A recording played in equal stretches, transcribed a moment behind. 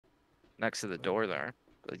next to the door there.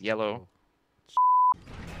 The yellow.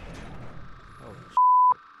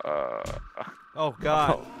 Oh. Uh. Oh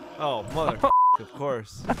God. Oh. Oh mother. Of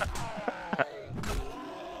course.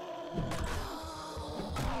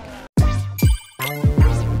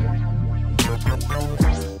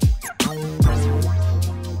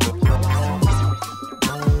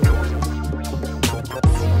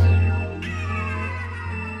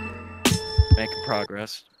 Making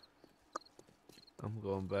progress. I'm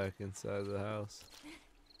going back inside the house.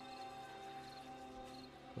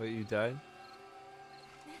 Wait, you died?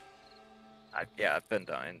 Yeah, I've been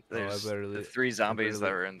dying. Oh, I There's better the leave. 3 zombies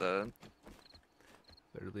that were in the.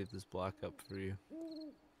 Better leave this block up for you.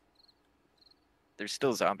 There's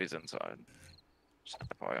still zombies inside. Just In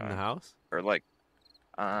the FYI. house? Or like,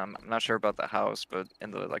 I'm not sure about the house, but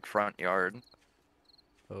in the like front yard.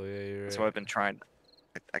 Oh yeah, you're That's right. why I've been trying.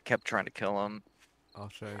 I kept trying to kill him. I'll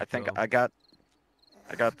try and I think kill him.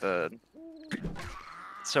 I got the.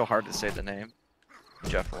 It's so hard to say the name.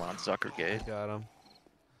 Jeff Alon Zuckergate. Got him.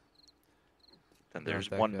 Then Not there's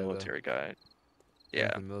that one guy, though. military guy. Yeah.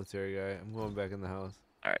 Yeah. The military guy. I'm going back in the house.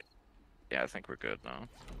 All right. Yeah, I think we're good now.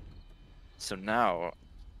 So now,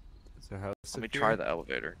 Is the house let me secure? try the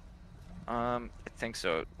elevator. I think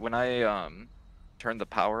so. When I turned the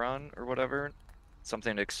power on or whatever,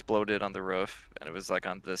 something exploded on the roof, and it was like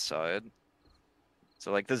on this side.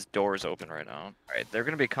 So like this door is open right now. All right, they're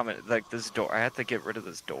gonna be coming. Like this door, I have to get rid of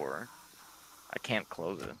this door. I can't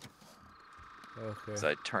close it. Okay. Cause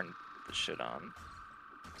I turned the shit on.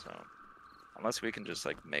 So unless we can just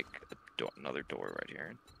like make another door right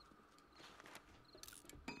here.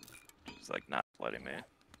 It's like not letting me.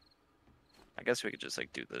 I guess we could just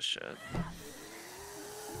like do this shit.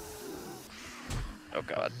 Oh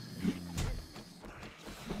God.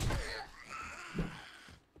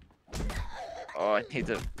 Oh, I need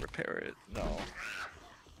to repair it. No.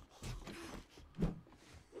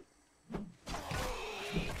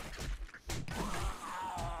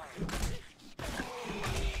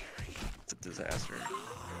 It's a disaster.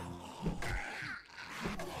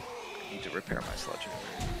 I need to repair my sledgehammer.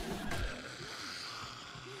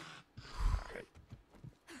 Alright.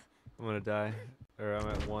 I'm gonna die. Or I'm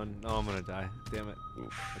at 1. No, I'm gonna die. Damn it.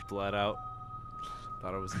 Oof. I bled out.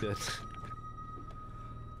 Thought it was good.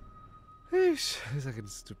 Eesh. At least I can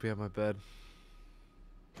just be on my bed.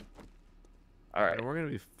 Alright. And we're gonna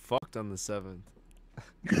be fucked on the 7th.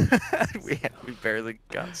 we barely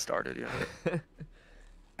got started yet.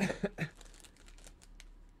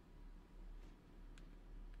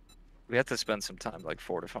 We have to spend some time like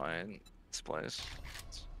fortifying this place.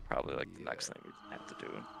 It's probably like the next thing we have to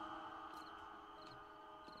do.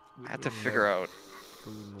 I have to figure out.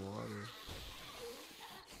 Food and water.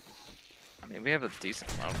 I mean, we have a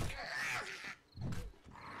decent amount.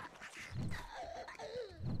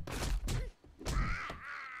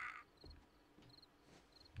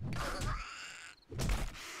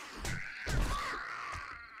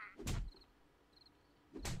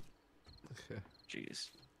 Okay. Jeez.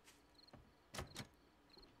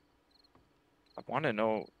 I want to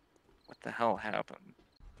know what the hell happened.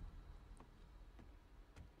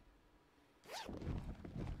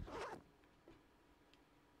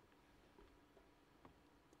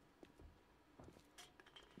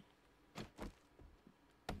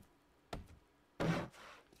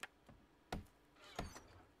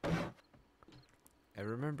 I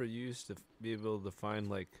remember you used to be able to find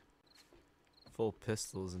like full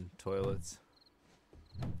pistols in toilets.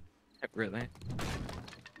 Really?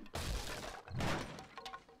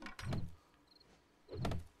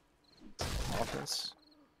 Office.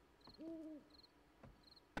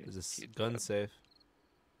 There's a gun safe.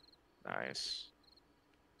 Nice.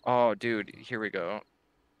 Oh, dude, here we go.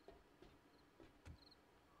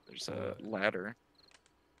 There's a ladder.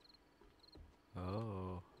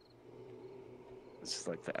 Oh. This is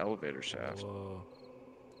like the elevator shaft. Whoa.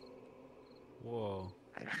 Whoa.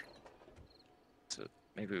 So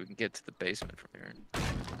maybe we can get to the basement from here.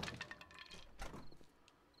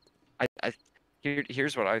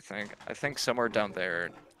 Here's what I think. I think somewhere down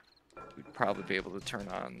there, we'd probably be able to turn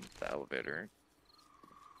on the elevator.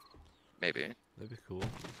 Maybe. That'd be cool.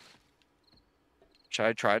 Should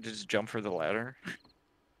I try to just jump for the ladder?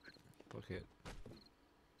 Fuck it.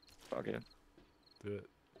 Fuck it. Do it.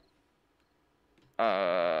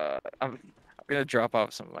 I'm gonna drop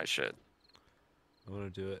off some of my shit. I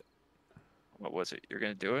wanna do it. What was it? You're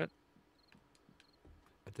gonna do it?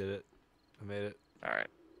 I did it. I made it. Alright.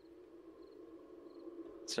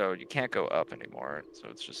 So you can't go up anymore, so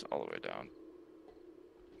it's just all the way down.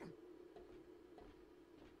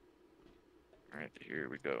 Alright, here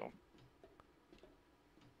we go.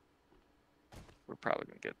 We're probably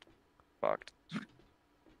gonna get fucked.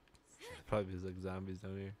 Probably there's like zombies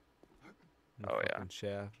down here. In the Oh yeah, fucking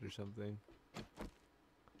shaft or something.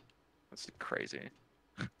 that's crazy.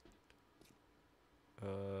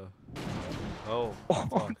 Oh, Oh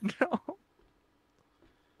fuck. no.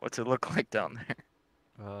 What's it look like down there?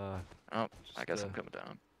 Uh, Oh, I just, guess I'm coming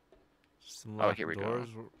down. some Oh, locked here we go. doors.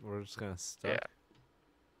 We're just kind of Yeah. stuck.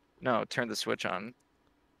 No, turn the switch on.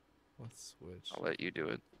 What switch? I'll let you do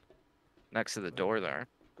it. Next to the Oh, door there.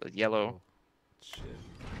 The yellow. oh, shit.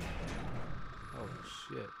 Oh,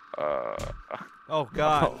 shit. Uh. Oh,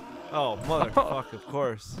 God. Oh. Oh, motherfuck, of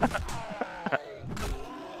course.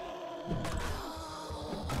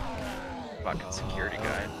 Fucking security I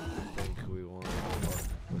guy. don't think we want to fuck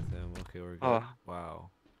with him. Okay, we're good. Oh, Wow.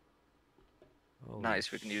 Holy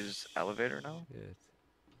nice. We can use elevator now. shit.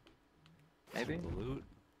 Maybe. The loot.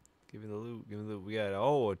 Give me the loot. Give me the loot. We got,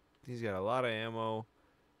 oh, he's got a lot of ammo.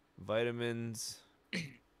 Vitamins.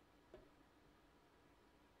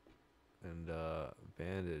 And,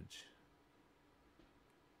 bandage.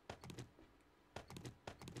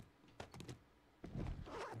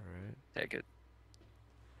 Alright. Take it.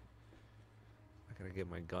 I gotta get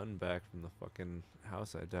my gun back from the fucking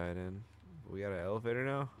house I died in. We got an elevator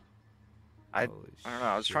now? I Holy don't know.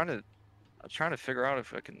 shit. I was trying to figure out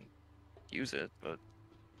if I can use it, but it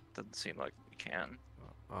doesn't seem like we can.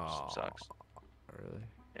 Oh, Sucks. really?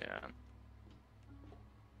 Yeah.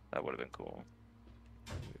 That would have been cool.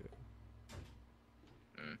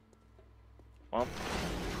 Well,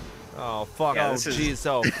 Oh, fuck. Yeah, oh, this is- jeez.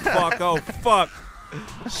 Oh, fuck. Oh, fuck.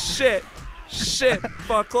 Shit. Shit.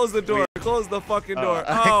 Fuck. Close the door. Close the fucking door.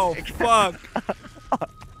 Oh, fuck.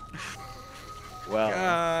 well,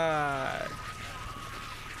 God.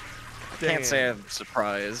 I can't say I'm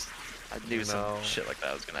surprised. I knew No. some shit like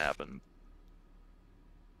that was gonna happen.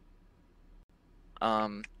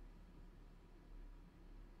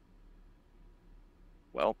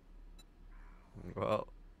 Well, Well,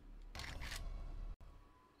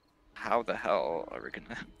 how the hell are we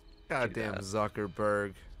gonna? goddamn that.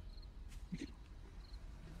 Zuckerberg.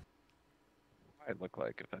 I'd look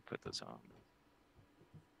like if I put this on.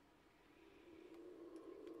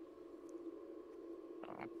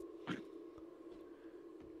 Oh.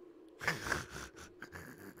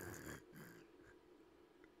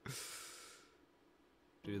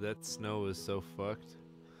 Dude, that snow is so fucked.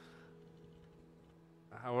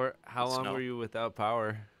 How long Snow? were you without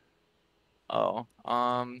power? Oh,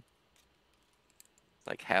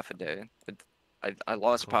 like half a day. I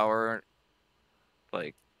lost Oh. power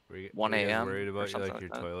like Were you, 1 were you guys a.m. worried or about something like your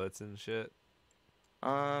like that. toilets and shit?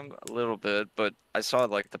 A little bit, but I saw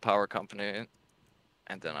like the power company,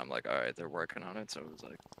 and then I'm like, all right, they're working on it, so it was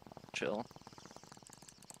like chill.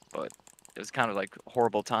 But it was kind of like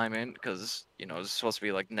horrible timing because you know it was supposed to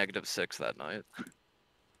be like -6 that night,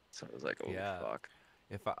 so it was like, oh Yeah. fuck.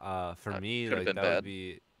 If for That me, could have like been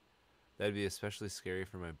bad. that'd be especially scary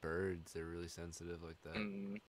for my birds. They're really sensitive like that. Mm,